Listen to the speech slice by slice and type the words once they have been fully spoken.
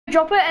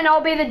drop it and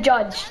I'll be the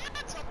judge. I'm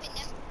not dropping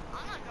them.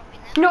 I'm not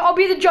dropping them. No, I'll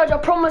be the judge. I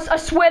promise. I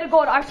swear to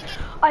God.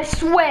 I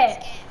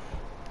swear.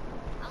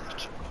 I'm gonna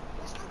get.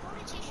 What's my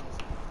water tissue?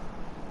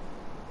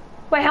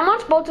 Wait, how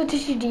much bottle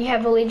tissue do you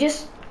have, Ollie?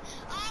 Just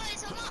Oh,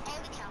 it's on my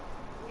old account.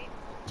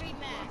 3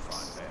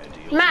 max.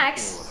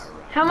 max.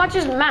 How much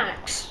is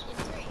max?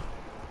 It's 3.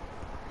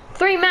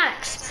 3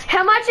 max.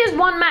 How much is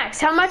 1 max?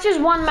 How much is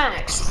 1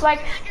 max?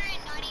 Like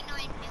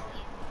 199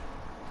 million.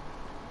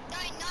 No,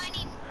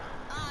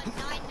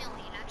 9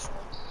 million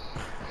actually.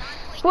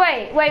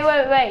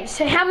 wait.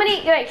 So how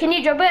many? Wait, can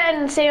you drop it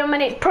and see how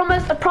many?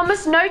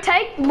 Promise. No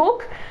take.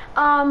 Look.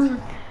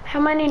 How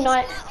many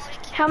nines?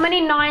 How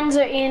many nines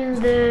are in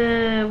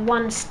the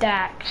 1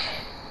 stack?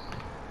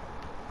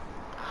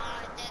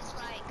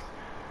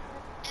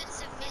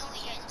 There's a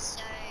million,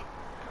 so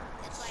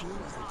it's like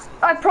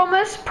 5. I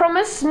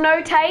promise,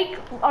 no take.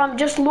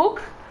 Just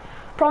look.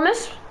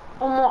 Promise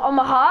on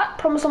my heart.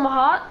 Promise on my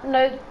heart.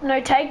 No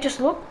take. Just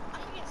look. I'm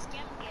gonna get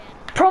scammed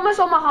again. Promise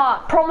on my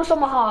heart. Promise on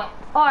my heart.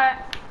 All right.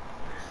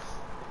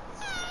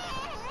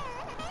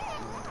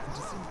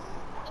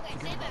 Okay,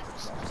 stay back.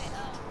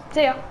 Okay,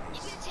 See ya. you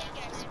can take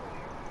it.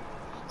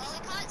 Well, we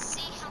can't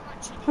see how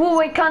much it is. Well,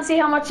 we can't see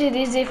how much it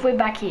is if we're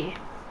back here.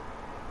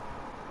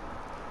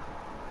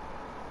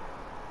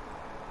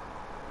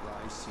 I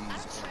don't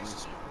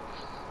trust you.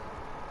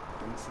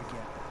 Don't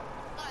forget that.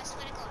 Oh, I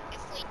swear to God,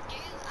 if we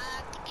do, I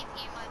have to give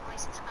you my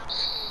voice account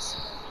because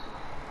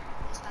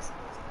it's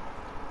possible.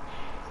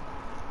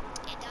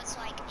 It does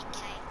like a K.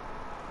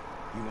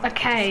 You want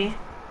Okay.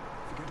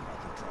 forget about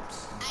the drops.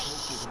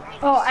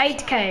 Oh,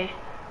 8K.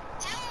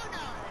 Hell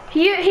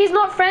no! He's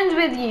not friends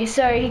with you,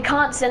 so he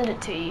can't send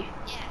it to you.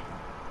 Yeah.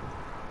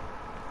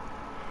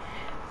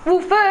 Well,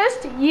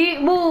 first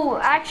you will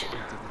actually.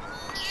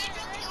 You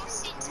drop your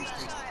sins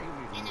first,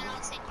 and then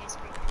I'll send you a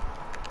screen.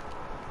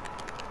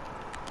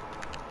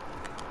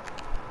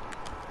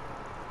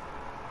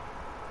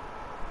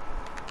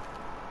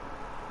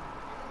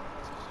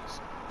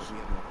 But we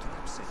have more to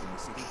upset in the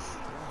city.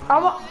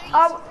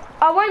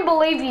 I won't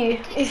believe you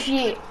if you.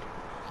 Yeah,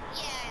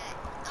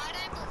 I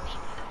don't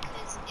believe you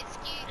because if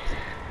you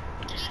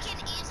can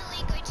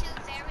easily go to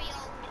a very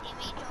old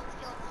image of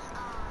your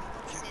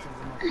what is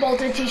it?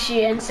 Bolted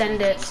tissue and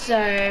send it. So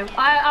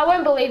I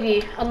won't believe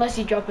you unless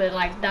you drop it.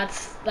 Like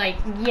that's like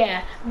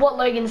yeah, what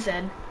Logan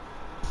said.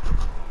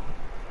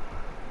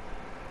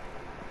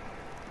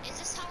 Is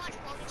this how much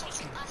voltage I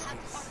have on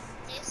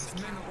this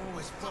account?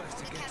 always first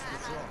to get to the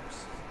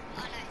drops.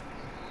 Oh no,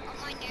 on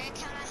my new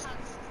account I have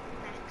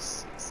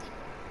max. See,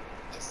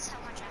 this is how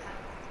much I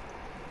have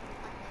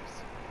on this.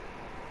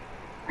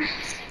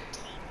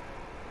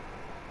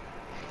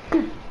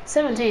 17.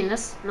 17.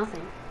 That's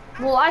nothing.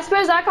 Well, I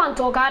suppose I can't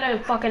talk. I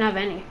don't fucking have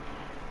any.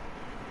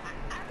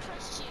 I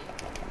trust you.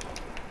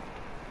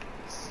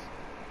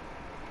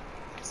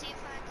 Let's see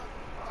if I got.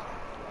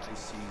 I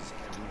sees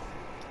everything.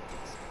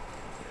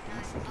 No,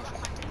 I got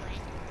 100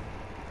 lane.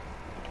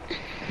 I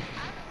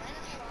don't know where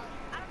the hell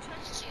I don't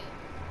trust you.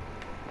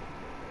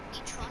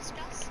 You trust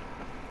us?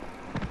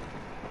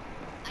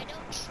 I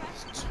don't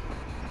trust you.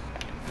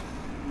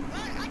 Bro,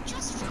 I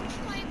just dropped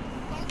my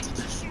voltage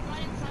issue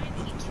right in front of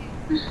you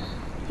too.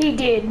 He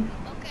did.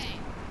 Okay.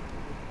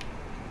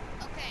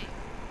 Okay.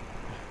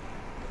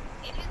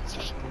 If you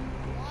take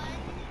one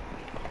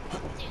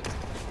thing,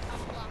 I'm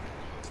blocking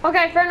you.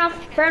 Okay, fair enough.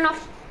 Fair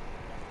enough.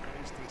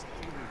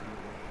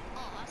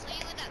 Oh, I saw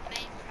you with that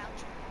main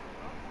crouch.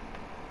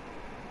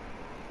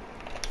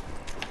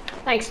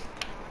 Thanks.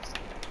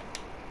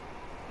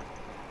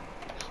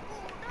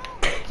 Oh no,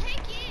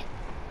 take it!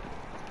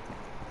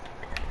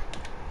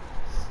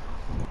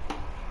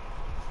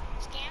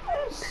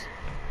 Scammers?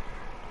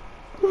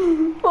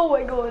 Oh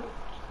my god.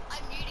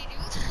 I'm muted you.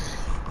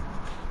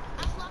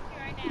 I'm blocking you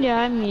right now. Yeah,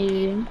 I'm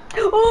muted.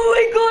 Oh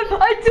my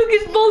god. I took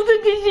his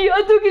bolted tissue.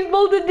 I took his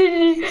bolted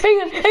tissue.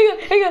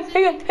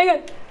 Hang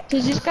on.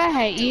 Does this guy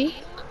hate you?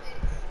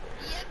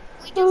 Yep,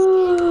 we just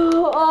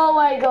Oh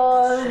my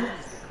god.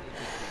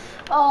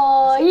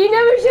 Oh, you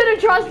never should have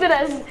trusted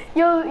us.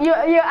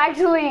 You're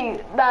actually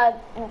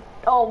that.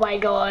 Oh my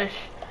gosh.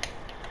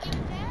 give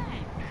it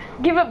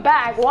back. Give it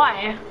back.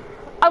 Why?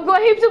 I've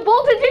got heaps of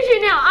bolted tissue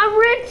now. I'm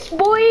rich,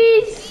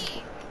 boys.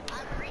 See,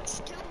 I'm rich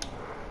too.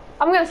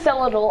 I'm gonna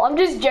sell it all. I'm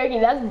just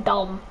joking. That's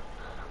dumb.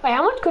 Wait,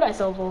 how much could I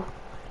sell for?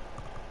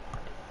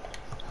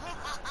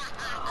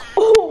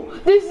 Oh,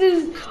 this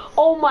is.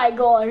 Oh my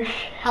gosh.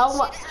 How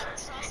much?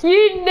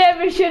 You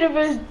never should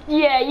have.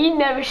 Yeah, you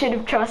never should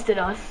have trusted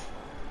us.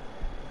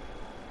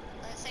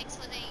 Thanks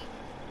for the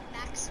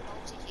max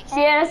voltage issue.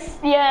 Yes,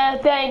 yeah,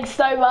 thanks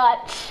so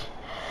much.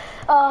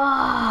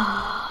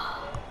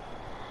 Ah,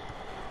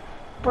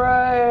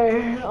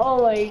 bro,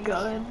 oh my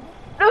god.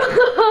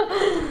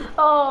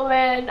 Oh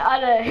man, I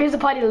don't know. Who's the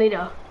party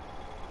leader?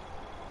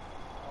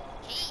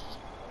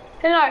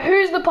 No,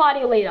 who's the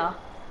party leader?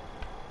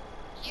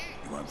 You.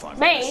 You won't find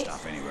Me? better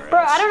stuff anywhere Bro,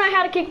 else. I don't know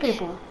how to kick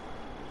people.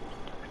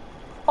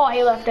 Oh,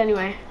 he left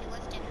anyway. You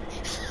left it.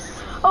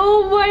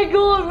 Oh my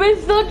god, we're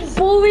such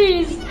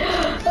bullies.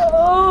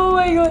 Oh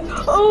my god.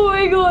 Oh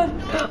my god.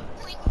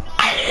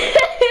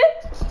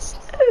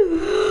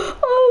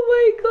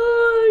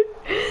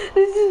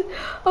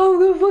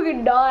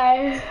 fucking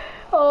die.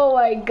 Oh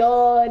my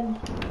god.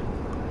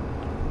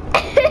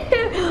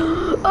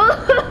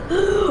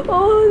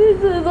 Oh,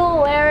 this is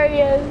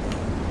hilarious.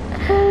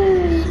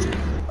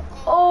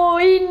 Oh,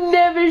 he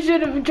never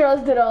should have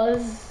trusted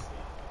us.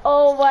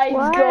 Oh my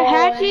What? god.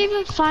 How did you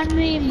even find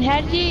him?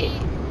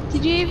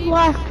 Did you even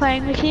like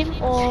playing with him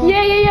or?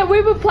 Yeah.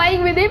 We were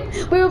playing with him.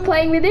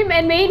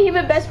 And me and him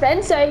are best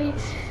friends. So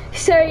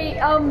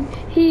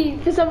he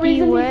for some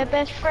reason. You were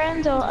best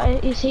friends, or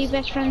is he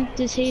best friends?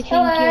 Does he think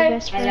Hello. you're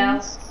best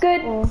friends?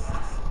 Good. Or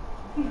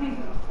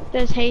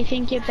does he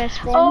think you're best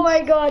friends? Oh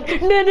my god.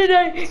 No.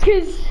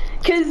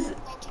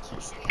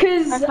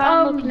 Cause I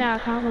can't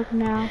look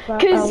now.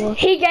 But I'll look.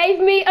 he gave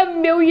me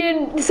 1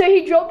 million, so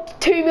he dropped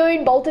 2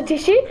 million bolter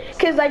tissue,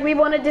 cause like we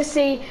wanted to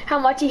see how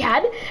much he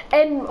had,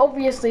 and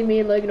obviously me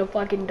and Logan are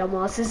fucking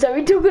dumbasses, so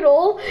we took it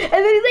all, and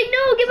then he's like,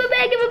 no, give it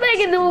back,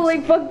 and then we're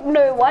like, fuck,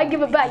 no, why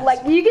give it back?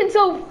 Like you can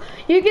sell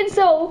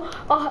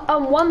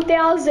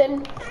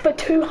 1,000 for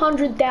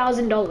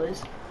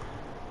 $200,000.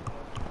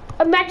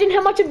 Imagine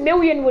how much 1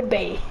 million would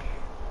be.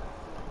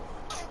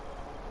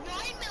 9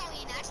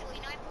 million, actually,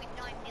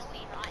 9.9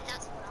 million, right?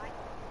 That's what I.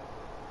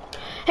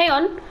 Hang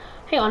on.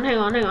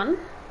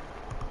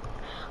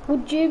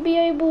 Would you be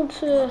able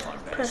to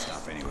Find better press?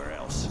 stuff anywhere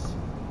else.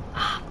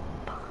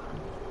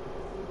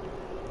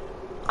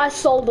 I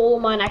sold all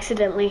of mine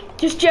accidentally.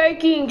 Just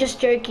joking.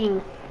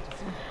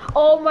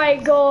 Oh my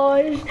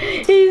gosh,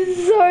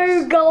 he's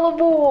so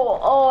gullible.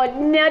 Oh,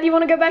 now do you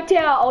want to go back to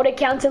our old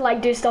accounts and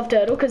like do stuff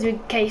turtle because he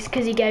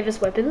gave us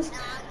weapons?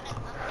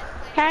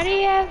 How do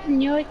you have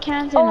new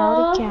accounts and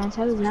old accounts?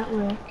 How does that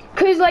work?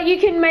 Cause like you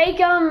can make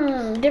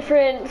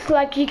different,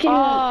 like you can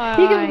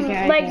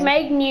okay.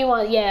 make new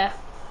ones. Yeah.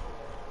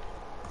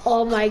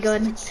 Oh my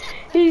god,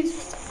 he's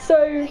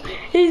so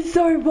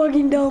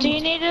fucking dumb. Do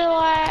you need to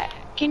like?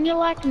 Can you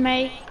like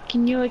make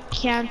new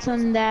accounts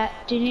on that?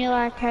 Do you need to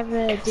like have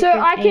a different So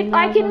I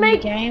can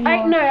make game,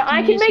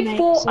 I can make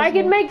four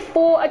several?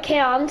 4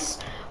 accounts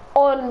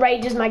on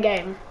Rage is my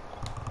game.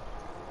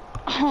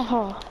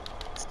 Oh,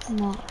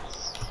 nice.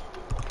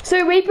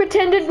 So we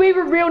pretended we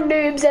were real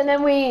noobs, and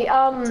then we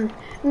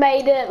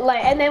made it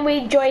like, and then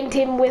we joined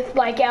him with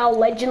like our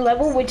legend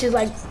level, which is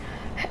like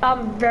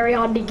very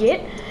hard to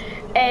get.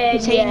 And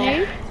Is he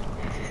yeah.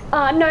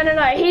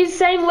 No, he's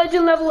same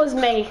legend level as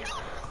me.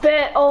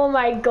 But oh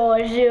my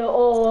gosh,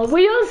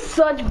 we are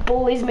such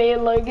bullies, me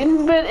and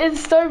Logan, but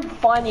it's so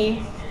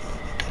funny.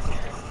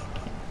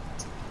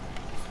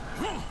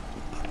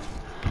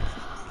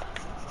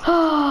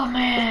 Oh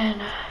man,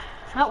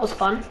 that was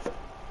fun.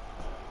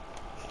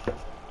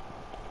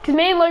 Cause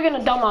me and Logan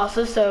are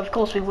dumbasses, so of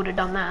course we would have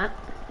done that.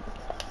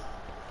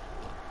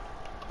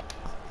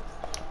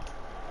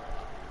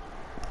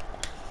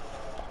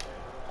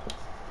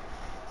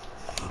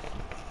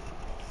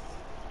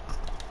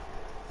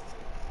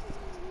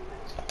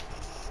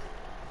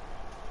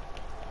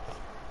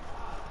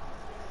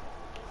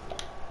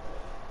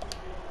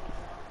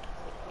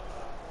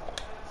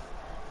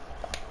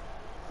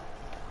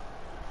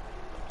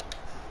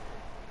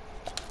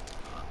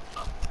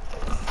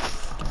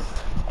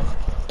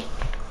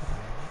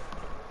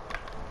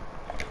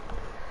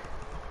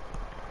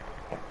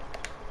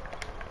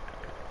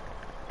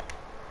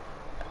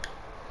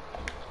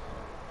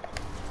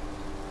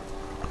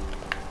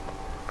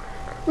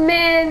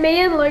 Man,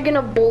 me and Logan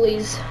are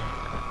bullies.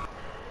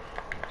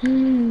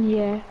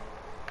 Yeah.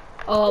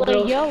 Oh,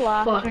 Well, your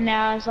fuck. laughter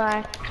now is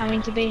like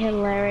coming to be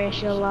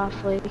hilarious. Your laugh,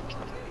 Luke.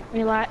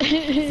 We like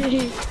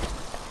for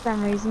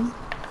some reason.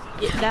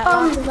 That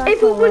laugh is, like,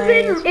 If it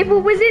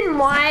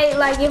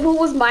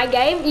was my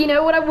game, you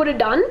know what I would have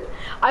done?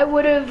 I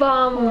would have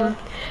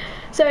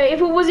so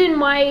if it was in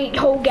my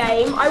whole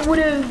game, I would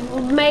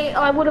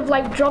have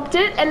like dropped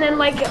it, and then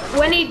like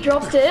when he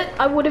dropped it,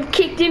 I would have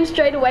kicked him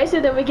straight away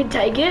so that we could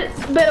take it.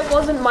 But it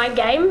wasn't my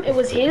game; it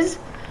was his.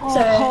 You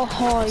are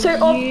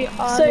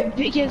the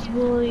biggest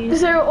bullies.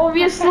 So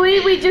obviously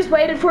we just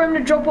waited for him to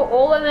drop it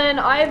all, and then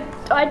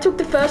I took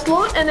the first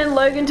lot, and then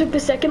Logan took the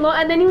second lot,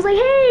 and then he was like,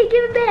 "Hey,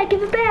 give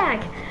it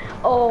back!"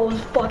 Oh, it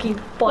was fucking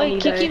funny.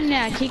 Wait, kick him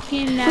now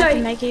No.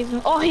 to make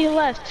even. Oh, he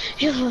left.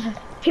 He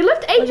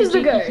left ages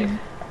Did you ago. kick him?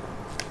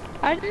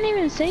 I didn't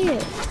even see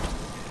it.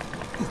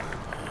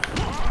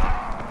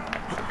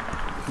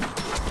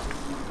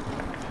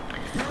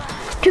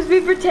 Cause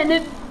we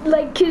pretended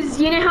like, cause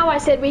you know how I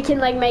said we can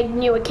like make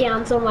new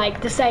accounts on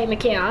like the same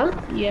account.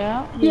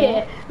 Yeah.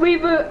 Yeah, we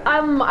were.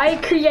 I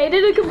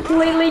created a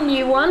completely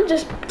new one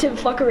just to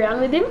fuck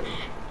around with him,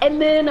 and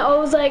then I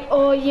was like,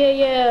 oh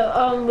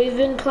yeah. We've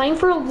been playing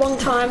for a long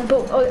time,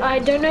 but I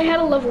don't know how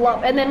to level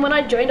up. And then when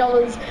I joined,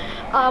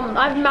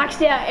 I've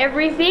maxed out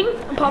everything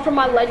apart from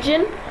my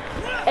legend.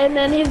 And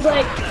then he's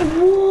like,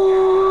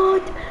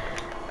 what?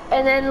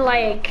 And then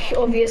like,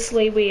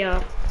 obviously we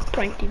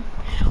pranked him.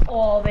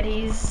 Oh, but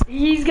he's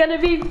gonna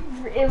be.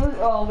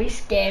 We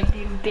scammed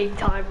him big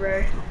time,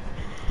 bro.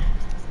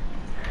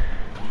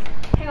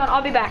 Hang on,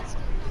 I'll be back.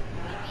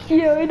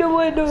 Yeah, I know.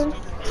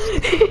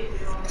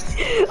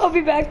 I'll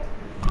be back.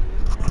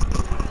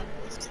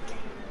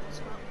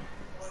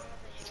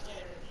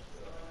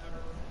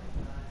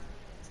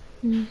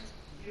 Hmm.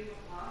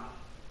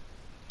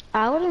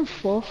 I wouldn't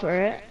fall for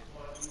it.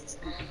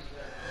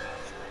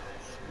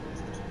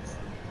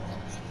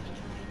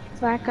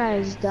 That guy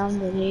is dumb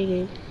that he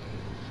did.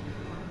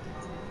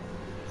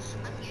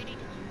 I'm muted,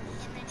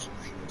 and then he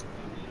went.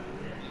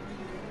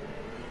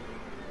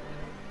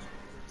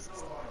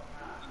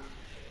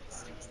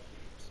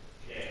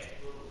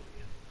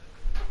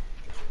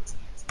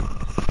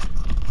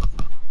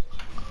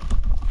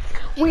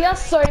 We are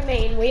so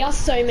mean. We are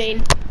so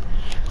mean.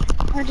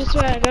 I just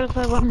swear I gotta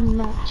play one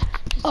match.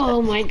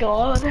 Oh my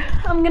god.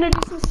 I'm gonna do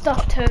some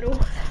stuffed turtle.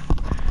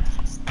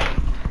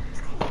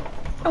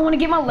 I wanna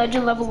get my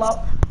legend level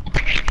up.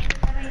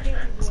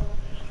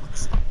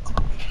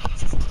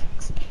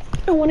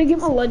 I wanna get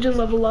my legend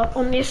level up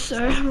on this, so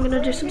I'm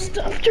gonna do some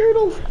stuffed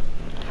turtle.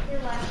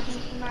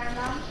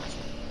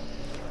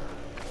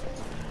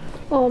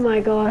 Oh my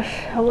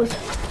gosh, I was...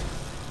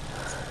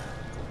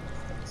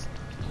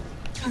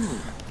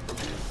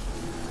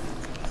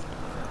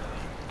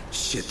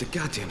 Shit, the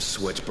goddamn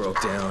switch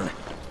broke down.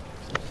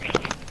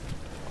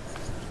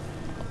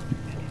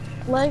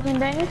 Logan,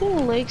 don't you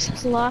think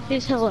Luke's laugh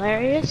is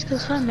hilarious?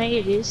 Because for me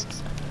it is.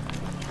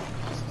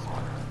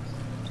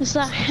 It's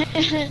like...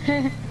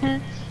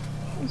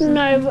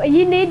 No,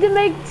 you need to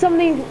make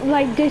something,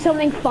 like, do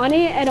something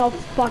funny and I'll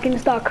fucking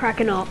start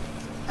cracking up.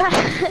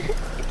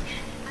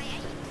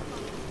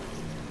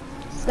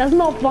 That's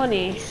not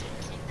funny.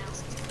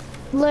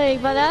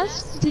 Luke, but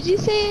that's... Did you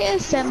see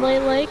Assembly,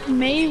 Luke?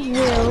 Me,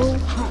 Will,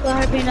 we're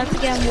hoping not to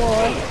get war.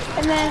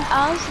 And then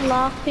I was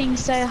laughing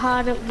so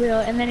hard at Will,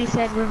 and then he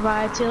said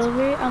revive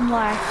artillery. I'm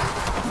like,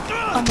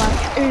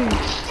 ooh.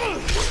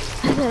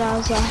 And then I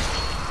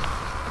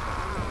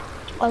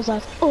was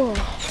like, oh.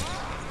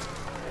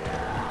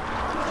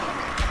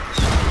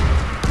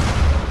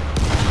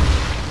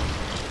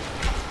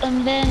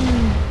 And then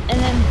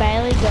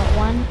Bailey got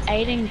one,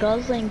 Aiden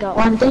Gosling got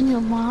one, Daniel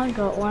Maher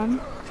got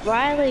one,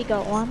 Riley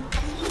got one.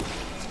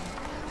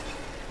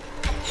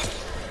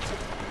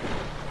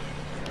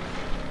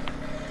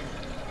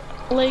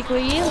 Luke, were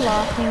you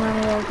laughing when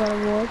we all got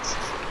awards?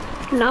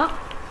 No.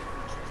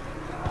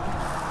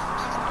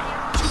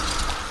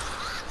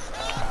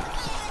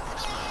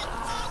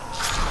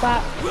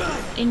 But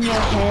in your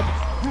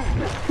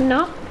head,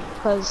 No.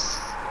 because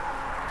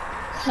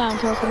no, I'm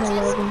talking to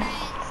Logan.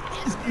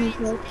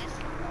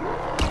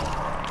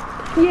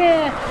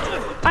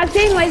 Yeah. I've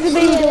seen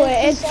Laserbeam do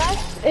it.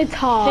 It's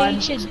hard.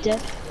 Featured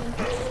death.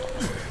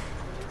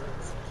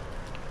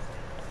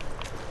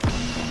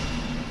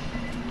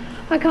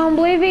 I can't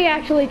believe he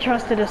actually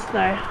trusted us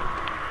though.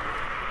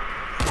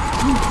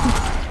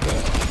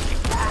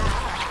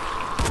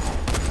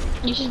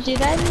 You should do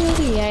that in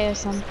UDA or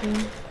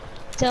something.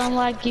 Tell him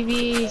like give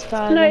you his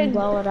card No. and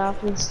blow it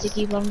up with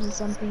sticky bombs or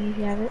something if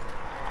you have it.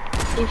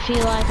 If he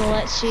like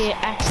lets you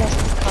access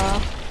the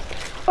car.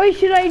 Or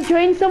should I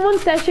join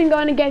someone's session, go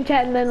in a game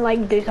chat and then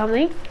like do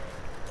something?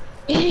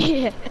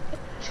 Yeah.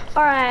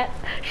 Alright.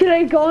 Should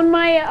I go on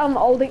my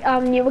old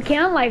new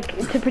account like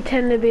to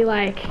pretend to be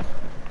like...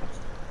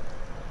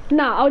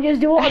 No, I'll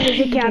just do it on this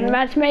account. Yeah.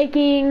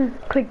 Matchmaking,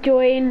 click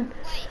join.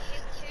 Wait,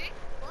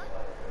 who? What?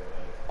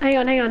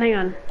 Hang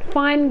on.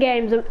 Find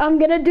games. I'm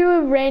gonna do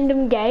a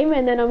random game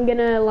and then I'm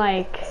gonna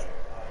like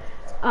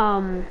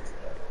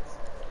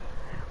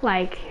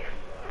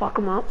fuck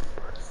them up.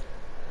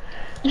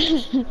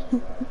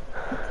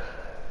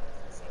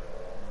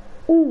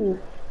 Ooh.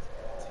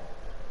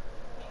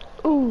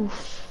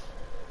 Oof.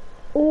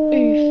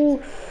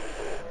 Ooh.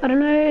 I don't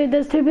know,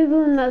 there's two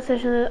people in that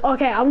session.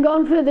 Okay, I'm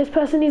going for this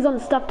person. He's on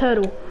Stuffed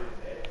Turtle.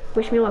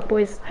 Wish me luck,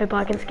 boys. Hope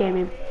I can scam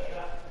him.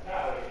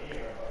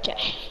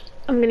 Okay.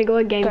 I'm gonna go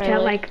a game Go, chat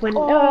Luke. like when...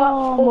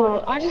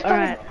 Oh, I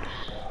alright.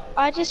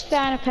 just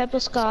found a purple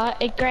scar,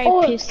 a grey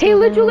Oh, pistol. he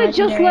and a literally just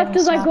legendary left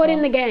as I got sniper.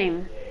 in the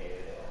game.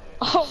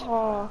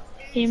 Oh,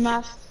 he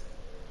must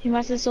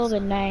have saw the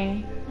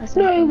name. or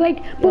No,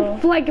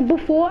 something. like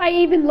before I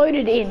even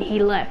loaded in, he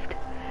left.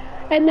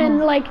 And then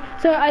like,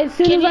 so as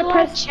soon Can as you I like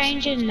pressed...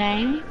 change your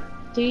name?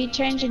 Do you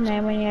change your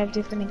name when you have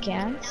different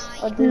accounts?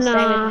 Or do you stay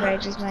Nah. with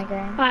Rage is my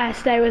game? I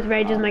stay with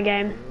Rage as my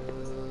game.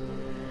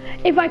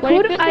 If I What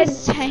could, if it's I'd... the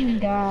same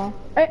guy?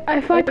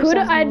 If I could,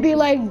 I'd be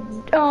like,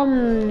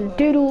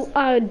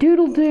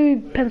 doodle do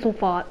pencil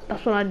fart.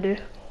 That's what I'd do.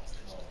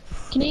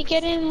 Can you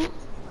get in?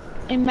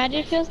 Imagine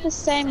if it was the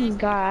same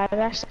guy, I'd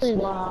actually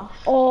laugh.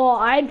 Or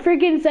I'd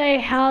freaking say,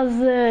 how's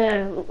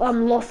the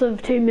loss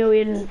of 2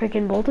 million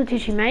freaking bolter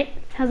tissue, mate?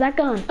 How's that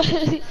going?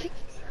 You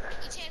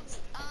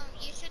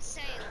should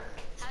say,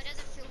 how does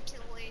it feel to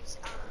lose,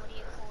 what do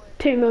you call it?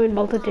 2 million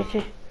bolter tissue.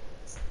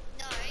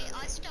 No,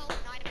 I stole 9.9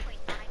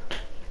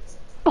 million.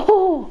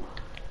 Oh!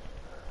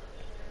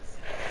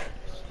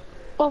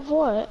 Of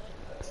what?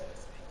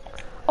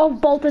 Of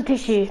bolter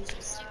tissue.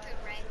 It's super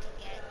rare to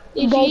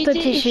get. If Bolter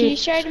if tissue. you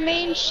showed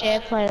me in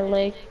SharePlay,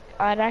 Luke,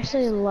 I'd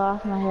actually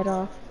laugh my head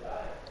off.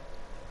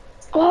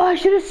 Oh, I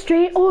should have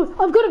streamed. Oh,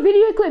 I've got a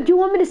video clip. Do you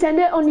want me to send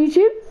it on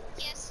YouTube?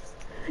 Yes.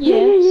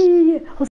 Yes. Yeah.